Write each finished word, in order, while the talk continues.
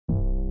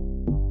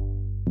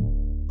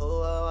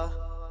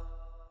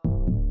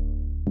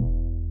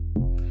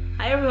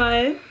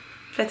everyone,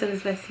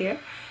 Petalisbless here.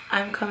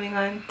 I'm coming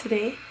on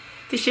today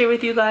to share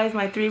with you guys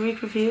my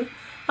 3-week review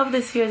of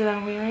this hair that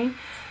I'm wearing.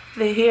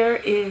 The hair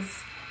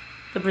is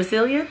the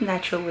Brazilian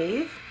Natural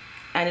Wave,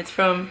 and it's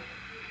from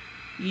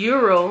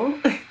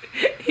Yiroo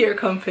Hair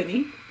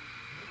Company.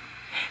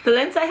 The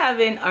lengths I have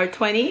in are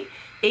 20,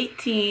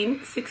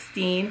 18,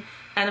 16,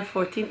 and a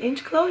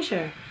 14-inch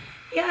closure.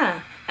 Yeah,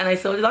 and I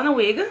sewed it on a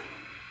wig.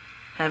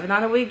 I have it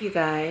on a wig, you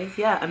guys.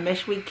 Yeah, a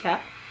mesh wig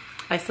cap.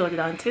 I sewed it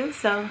on too,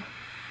 so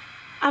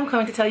I'm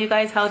coming to tell you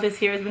guys how this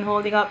hair has been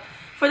holding up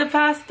for the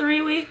past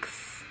 3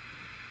 weeks.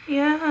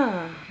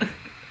 Yeah.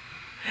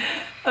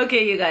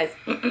 Okay, you guys.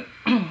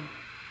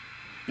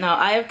 Now,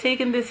 I have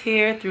taken this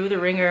hair through the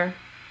ringer.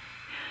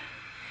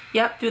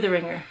 Yep, through the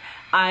ringer.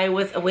 I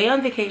was away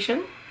on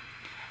vacation,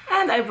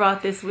 and I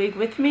brought this wig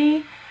with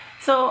me.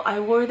 So I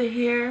wore the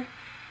hair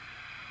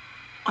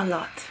a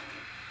lot.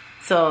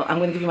 So I'm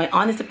going to give you my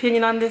honest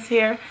opinion on this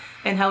hair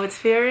and how it's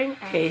faring.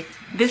 Okay,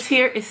 this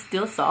hair is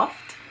still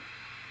soft,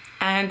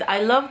 and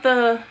I love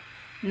the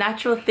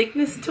natural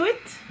thickness to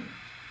it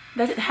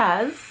that it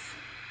has.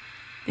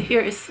 The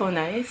hair is so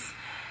nice,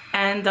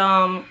 and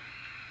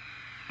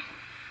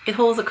it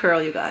holds a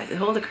curl, you guys. It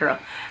holds a curl.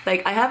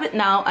 Like, I have it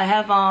now. I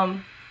have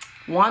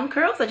wand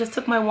curls. I just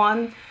took my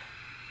wand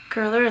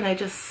curler and I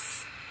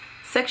just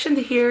sectioned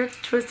the hair,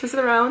 twist it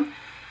around,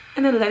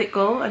 and then let it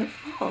go, and it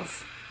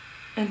falls.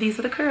 And these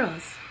are the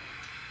curls.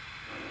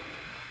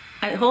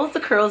 And it holds the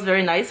curls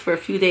very nice for a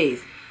few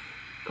days.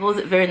 It holds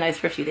it very nice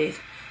for a few days.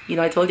 You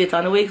know, I told you it's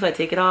on a wig, so I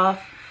take it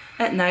off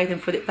at night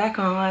and put it back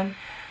on.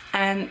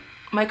 And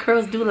my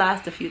curls do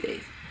last a few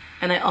days.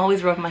 And I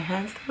always rub my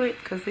hands through it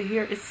because the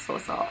hair is so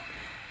soft.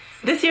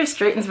 This hair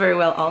straightens very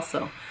well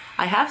also.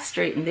 I have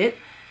straightened it,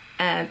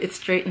 and it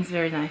straightens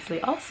very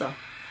nicely also.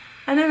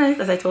 And then,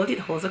 as I told you,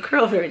 it holds a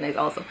curl very nice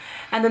also.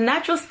 And the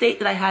natural state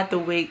that I had the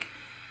wig,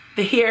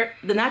 the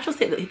natural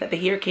state that the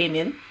hair came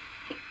in,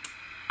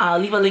 I'll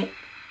leave a link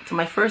to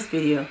my first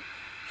video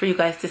for you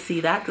guys to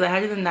see that, because I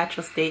had it in a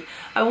natural state.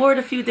 I wore it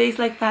a few days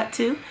like that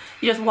too.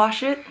 You just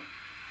wash it,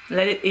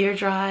 let it air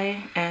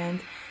dry,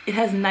 and it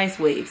has nice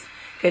waves.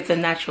 It's a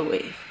natural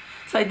wave.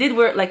 So I did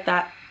wear it like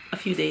that a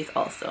few days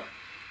also.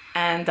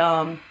 And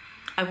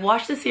I've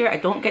washed this hair. I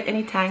don't get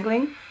any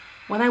tangling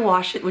when I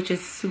wash it, which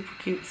is super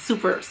cute,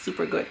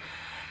 super good.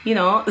 You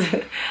know,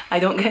 I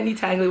don't get any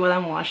tangling when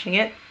I'm washing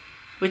it,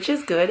 which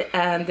is good.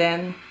 And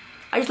then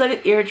I just let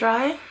it air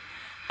dry,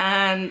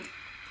 and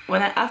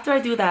after I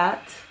do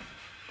that,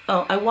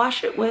 I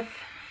wash it with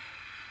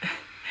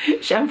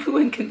shampoo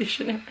and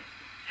conditioner.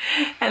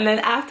 And then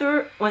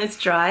after, when it's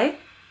dry,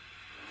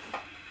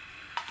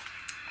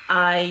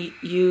 I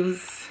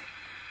use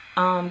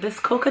this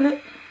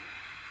coconut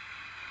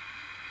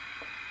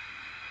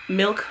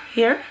milk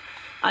here.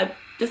 I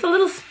just a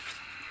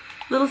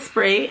little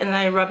spray, and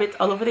I rub it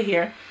all over the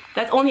hair.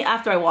 That's only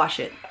after I wash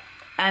it.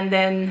 And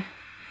then,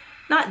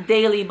 not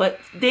daily, but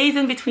days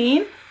in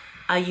between,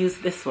 I use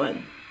this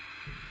one,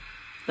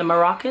 the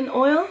Moroccan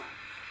oil.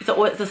 It's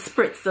a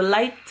spritz, the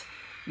light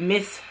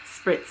mist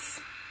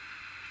spritz.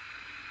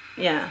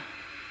 Yeah,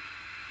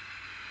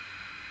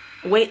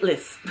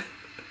 weightless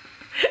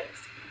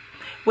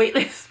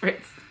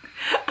spritz.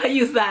 I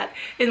use that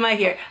in my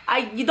hair.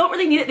 You don't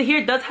really need it. The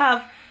hair does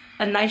have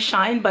a nice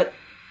shine, but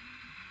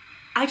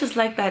I just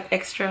like that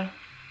extra.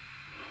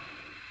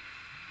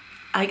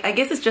 I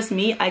guess it's just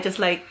me. I just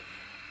like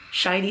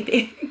shiny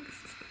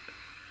things.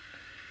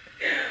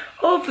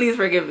 Oh, please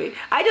forgive me.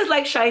 I just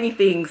like shiny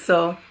things,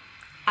 so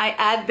I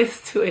add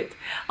this to it.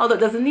 Although it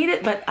doesn't need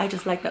it, but I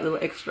just like that little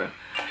extra.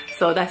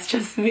 So that's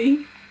just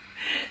me.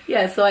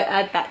 Yeah, so I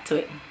add that to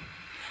it.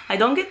 I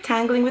don't get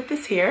tangling with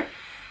this hair.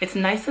 It's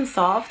nice and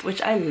soft,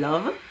 which I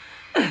love.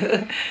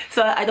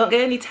 So I don't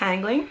get any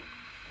tangling.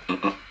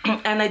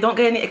 And I don't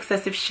get any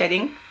excessive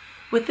shedding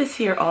with this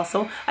hair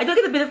also. I do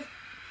get a bit of,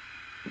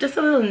 just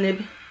a little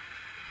nib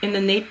in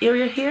the nape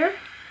area here.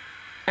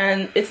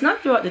 And it's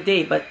not throughout the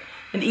day, but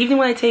in the evening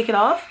when I take it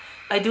off,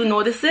 I do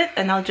notice it,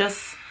 and I'll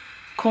just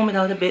comb it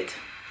out a bit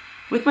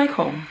with my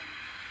comb.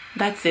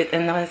 That's it.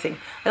 And another thing,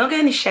 I don't get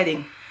any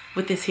shedding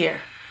with this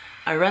hair.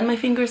 I run my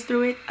fingers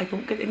through it. I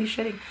don't get any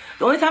shedding.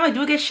 The only time I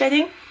do get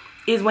shedding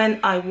is when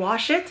I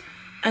wash it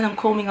and I'm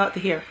combing out the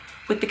hair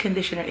with the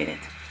conditioner in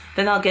it.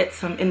 Then I'll get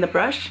some in the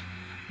brush.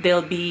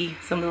 There'll be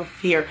some little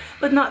hair,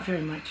 but not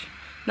very much.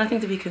 Nothing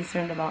to be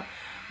concerned about.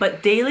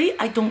 But daily,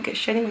 I don't get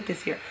shedding with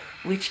this hair,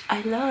 which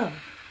I love.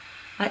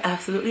 I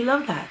absolutely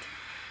love that.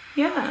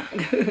 Yeah.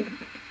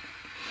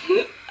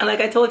 And like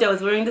I told you, I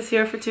was wearing this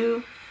hair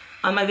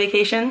on my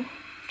vacation.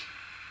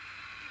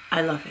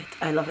 I love it.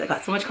 I love it. I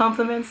got so much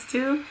compliments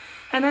too,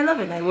 and I love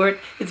it. I wear it.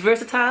 It's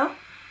versatile,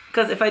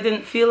 because if I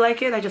didn't feel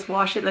like it, I just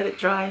wash it, let it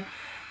dry,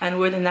 and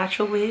wear the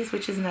natural waves,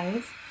 which is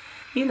nice.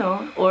 You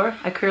know, or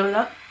I curl it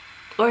up,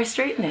 or I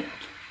straighten it,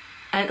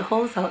 and it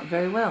holds out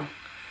very well.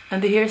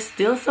 And the hair is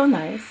still so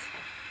nice,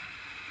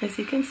 as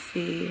you can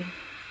see.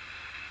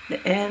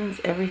 The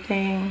ends,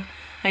 everything.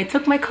 I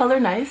took my color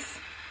nice,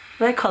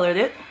 but I colored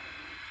it.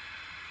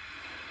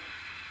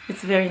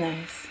 It's very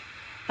nice.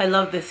 I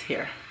love this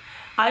hair.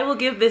 I will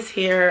give this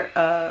hair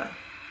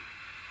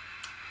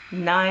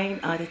 9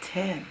 out of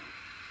 10.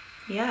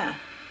 Yeah,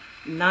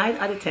 9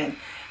 out of 10.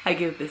 I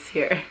give this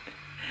hair.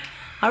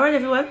 Alright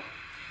everyone,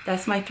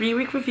 that's my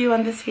 3-week review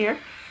on this hair.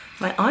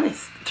 My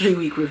honest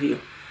 3-week review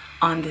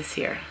on this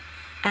hair.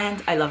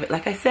 And I love it.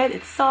 Like I said,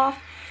 it's soft,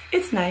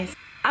 it's nice.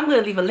 I'm going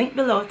to leave a link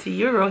below to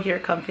Yiroo Hair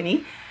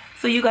Company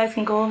so you guys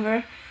can go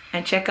over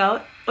and check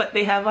out what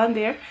they have on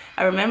there.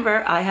 I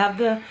remember I have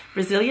the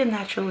Brazilian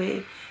natural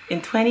wave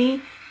in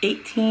 20,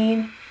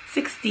 18,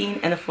 16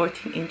 and a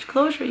 14-inch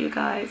closure, you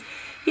guys.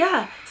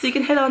 Yeah, so you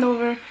can head on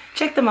over,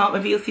 check them out.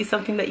 Maybe you'll see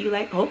something that you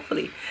like.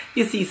 Hopefully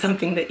you'll see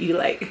something that you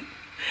like.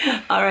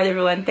 Alright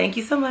everyone, thank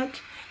you so much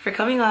for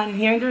coming on and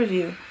hearing the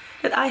review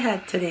that I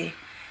had today.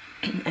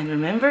 And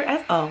remember,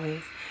 as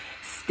always,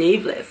 stay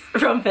blessed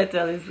from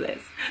Petalisbless.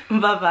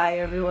 Bye bye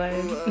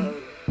everyone.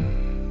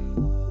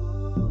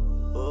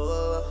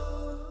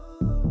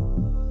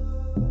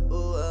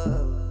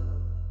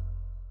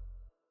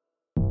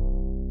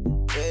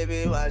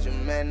 Baby, why's your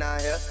man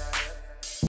not here?